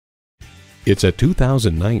It's a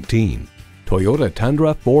 2019 Toyota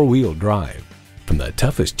Tundra 4-wheel drive. From the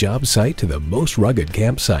toughest job site to the most rugged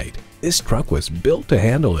campsite, this truck was built to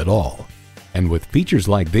handle it all. And with features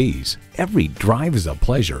like these, every drive is a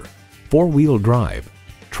pleasure. 4-wheel drive,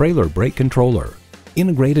 trailer brake controller,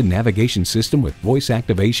 integrated navigation system with voice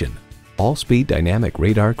activation, all-speed dynamic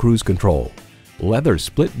radar cruise control, leather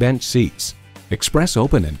split bench seats, express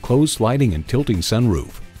open and closed sliding and tilting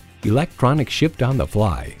sunroof, electronic shift on the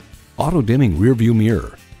fly, auto-dimming rearview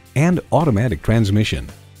mirror, and automatic transmission.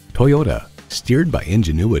 Toyota, steered by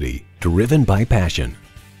ingenuity, driven by passion.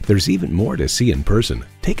 There's even more to see in person.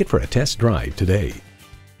 Take it for a test drive today.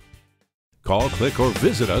 Call, click, or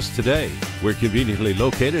visit us today. We're conveniently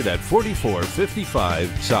located at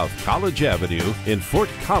 4455 South College Avenue in Fort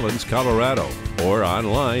Collins, Colorado, or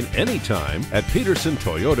online anytime at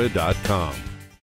pedersentoyota.com.